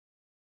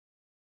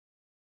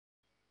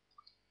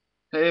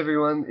Hey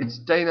everyone, it's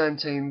day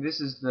 19.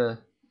 This is the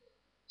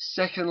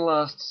second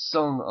last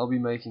song I'll be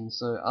making.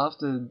 So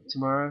after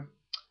tomorrow,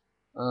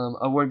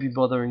 I won't be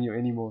bothering you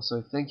anymore.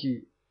 So thank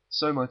you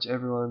so much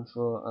everyone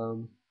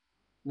for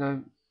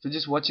for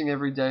just watching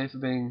every day, for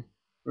being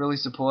really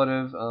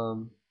supportive.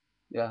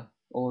 Yeah,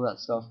 all of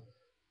that stuff.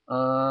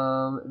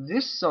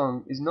 This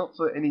song is not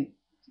for any.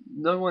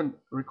 No one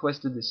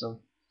requested this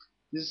song.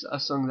 This is a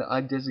song that I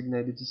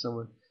designated to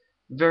someone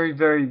very,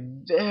 very,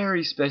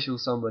 very special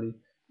somebody.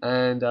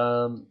 And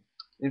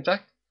in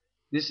fact,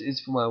 this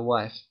is for my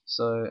wife.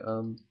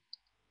 So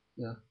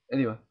yeah.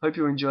 Anyway, hope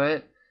you enjoy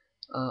it.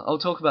 I'll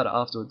talk about it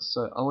afterwards.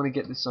 So I want to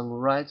get this song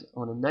right. I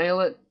want to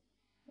nail it,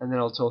 and then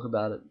I'll talk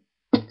about it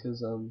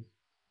because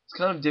it's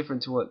kind of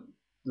different to what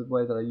the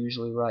way that I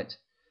usually write.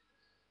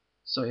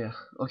 So yeah.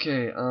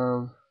 Okay.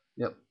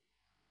 Yep.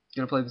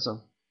 Gonna play the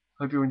song.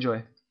 Hope you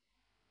enjoy.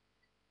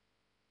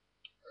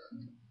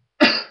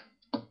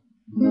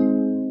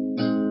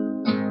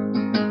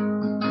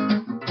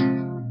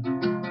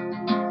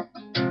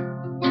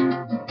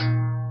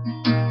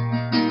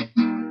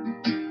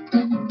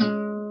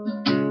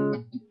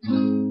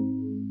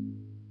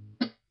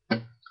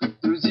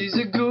 Those years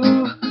ago,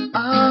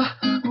 I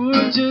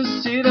would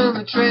just sit on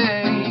the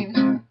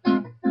train,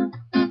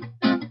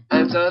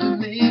 and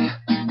suddenly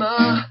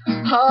my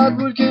heart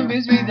would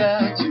convince me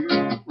that you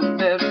were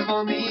meant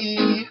for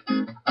me.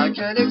 I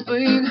can't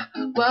explain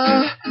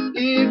why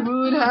it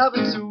would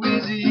happen so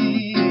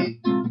easy.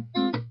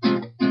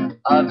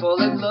 I'd fall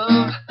in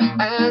love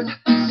and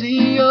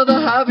see all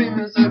the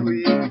happiness that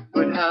we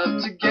would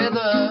have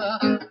together.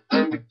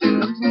 And if they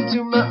looked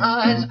into my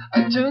eyes,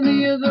 I'd turn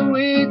the other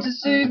way to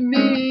save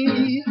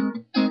me.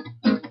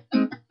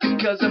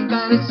 Because a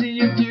fantasy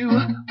of you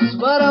was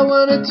what I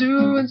wanted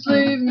to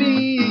enslave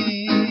me.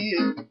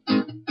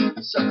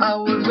 So I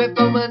would whip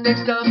on my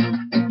next stop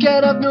and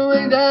get up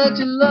knowing that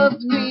you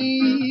loved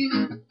me.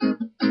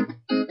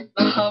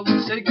 My heart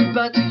would say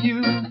goodbye to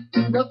you.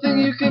 There's nothing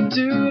you could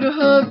do to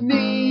hurt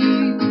me.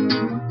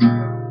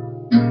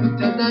 But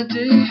then that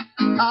day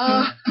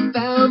I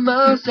found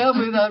myself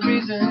without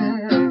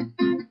reason.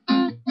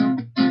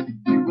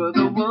 You were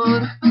the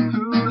one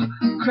who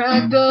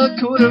cracked the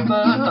code of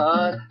my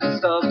heart and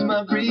stopped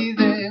my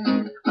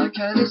breathing. I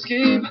can't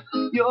escape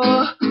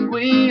your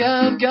way,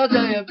 I've got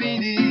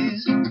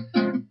diabetes.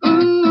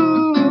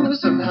 Ooh,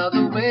 somehow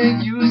the way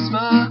you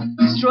smile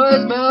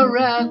destroys my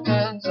wrath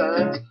and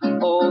signs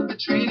all the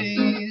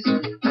treaties.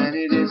 And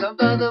it is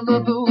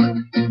unfathomable,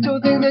 you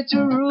don't think that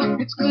you rule,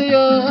 it's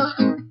clear.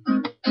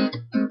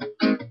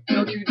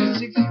 You're cute as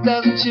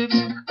 60,000 chips,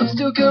 I'm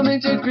still coming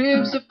to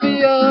grips with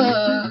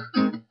fear.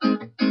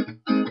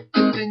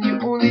 But then you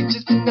only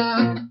just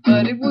deny,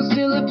 but it will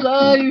still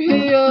apply, you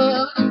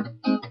hear.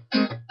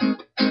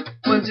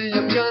 One day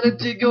I'm gonna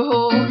dig a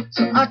hole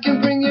so I can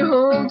bring you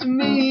home to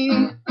me.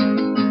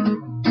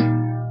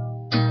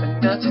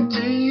 And not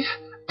today,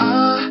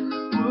 I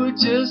would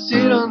just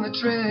sit on the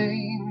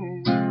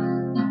train.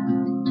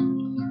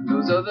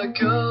 Those other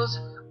girls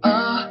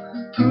are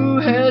poo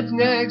heads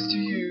next to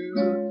you.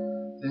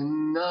 They're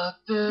not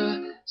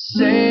the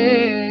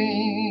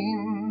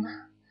same.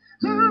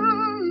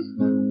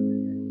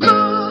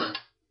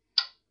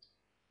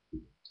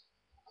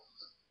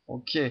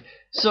 Okay,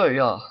 so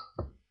yeah,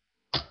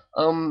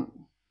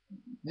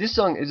 this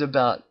song is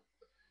about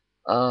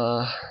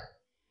I'm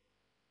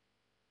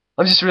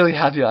just really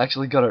happy I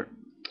actually got it.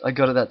 I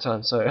got it that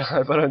time, so I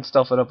hope I don't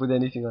stuff it up with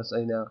anything I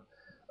say now.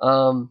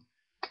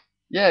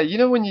 Yeah, you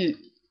know when you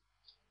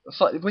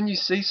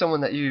see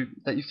someone that you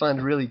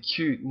find really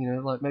cute,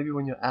 like maybe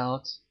when you're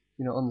out,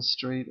 on the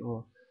street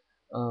or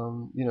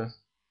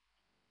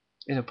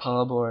in a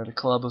pub or at a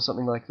club or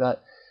something like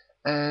that,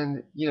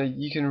 and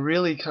you can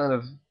really kind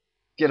of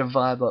get a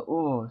vibe like,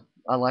 oh,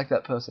 I like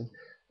that person.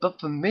 But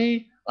for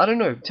me, I don't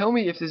know. Tell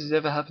me if this has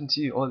ever happened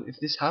to you, or if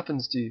this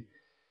happens to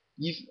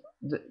you.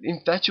 The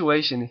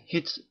infatuation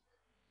hits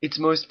its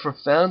most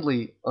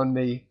profoundly on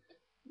me,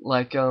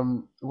 like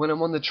when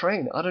I'm on the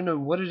train. I don't know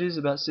what it is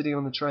about sitting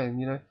on the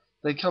train.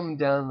 They come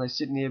down, they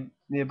sit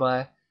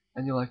nearby,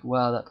 and you're like,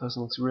 wow, that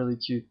person looks really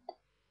cute.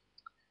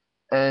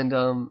 And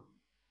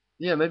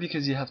yeah, maybe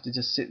because you have to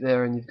just sit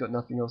there and you've got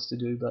nothing else to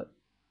do. But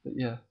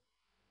yeah,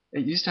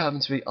 it used to happen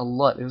to me a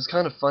lot. It was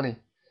kind of funny,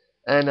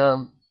 and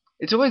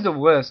it's always the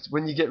worst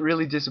when you get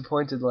really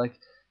disappointed. Like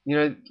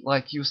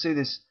like you'll see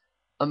this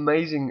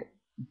amazing,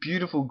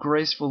 beautiful,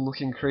 graceful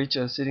looking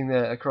creature sitting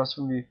there across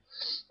from you,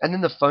 and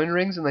then the phone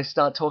rings and they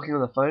start talking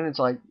on the phone. It's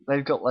like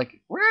they've got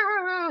like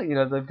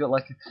they've got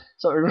like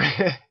something.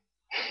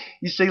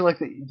 You see like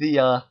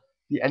the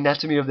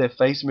anatomy of their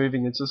face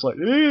moving. It's just like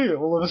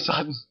all of a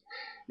sudden.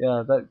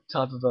 Yeah, that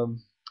type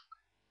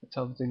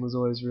of thing was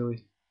always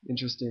really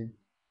interesting.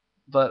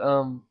 But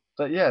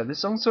yeah, this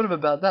song's sort of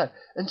about that.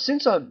 And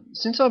since I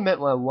met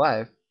my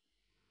wife,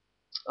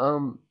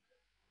 um,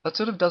 that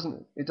sort of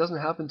doesn't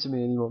happen to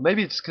me anymore.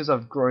 Maybe it's because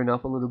I've grown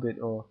up a little bit,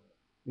 or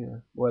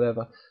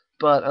whatever.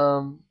 But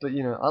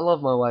I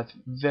love my wife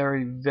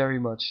very, very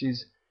much.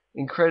 She's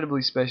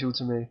incredibly special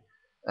to me,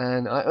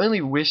 and I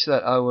only wish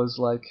that I was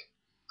like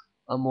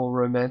a more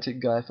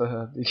romantic guy for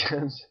her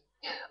because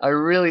I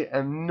really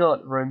am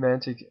not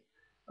romantic.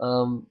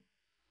 Um,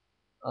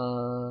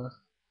 uh,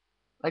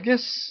 I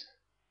guess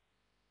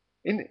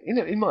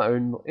in my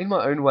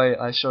own way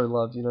I show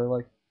love.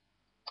 Like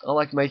I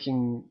like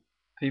making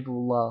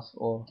people laugh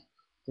or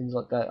things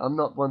like that. I'm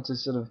not one to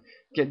sort of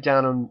get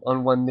down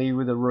on one knee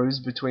with a rose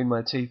between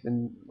my teeth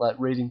and like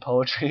reading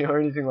poetry or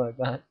anything like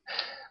that.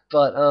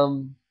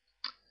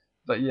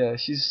 But yeah,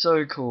 she's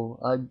so cool.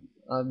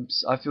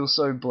 I feel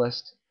so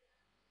blessed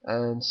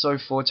and so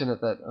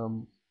fortunate that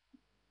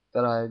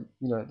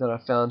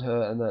I found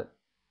her and that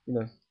you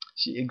know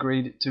she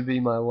agreed to be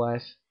my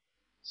wife.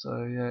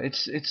 So yeah,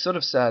 it's sort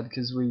of sad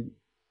because we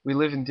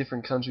live in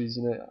different countries.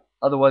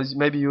 Otherwise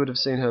maybe you would have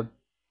seen her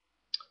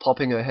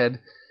popping her head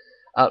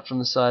out from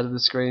the side of the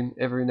screen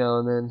every now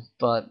and then.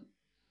 But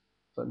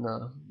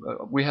no,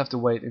 we have to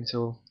wait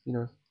until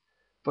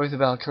both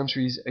of our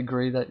countries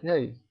agree that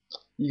hey,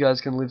 you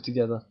guys can live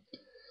together.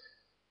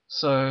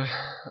 So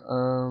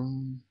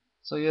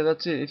so yeah,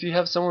 that's it. If you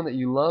have someone that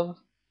you love,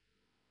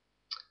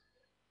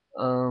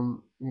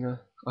 um, you know,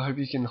 I hope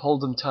you can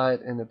hold them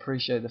tight and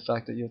appreciate the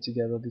fact that you're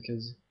together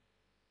because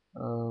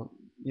um,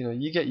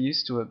 you get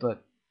used to it,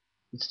 but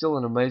it's still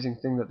an amazing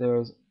thing that there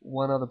is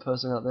one other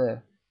person out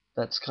there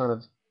that's kind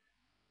of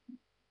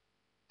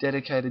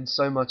dedicated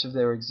so much of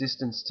their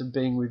existence to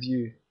being with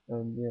you,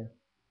 and yeah,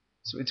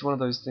 so it's one of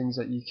those things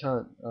that you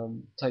can't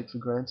take for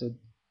granted,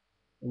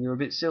 and you're a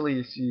bit silly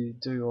if you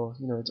do, or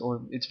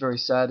it's very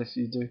sad if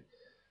you do.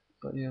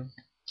 But yeah.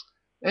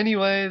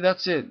 Anyway,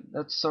 that's it.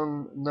 That's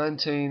song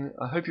 19.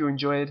 I hope you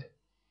enjoyed.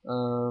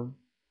 Um,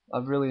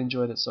 I've really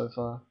enjoyed it so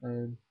far,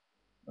 and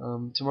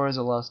tomorrow's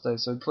the last day,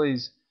 so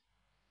please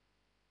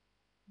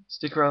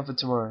stick around for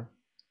tomorrow.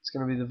 It's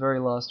going to be the very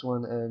last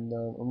one, and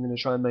I'm going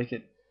to try and make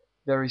it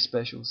very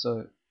special.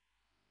 So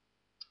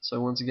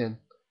once again,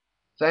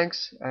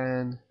 thanks,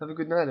 and have a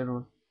good night,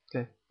 everyone.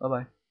 Okay, bye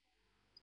bye.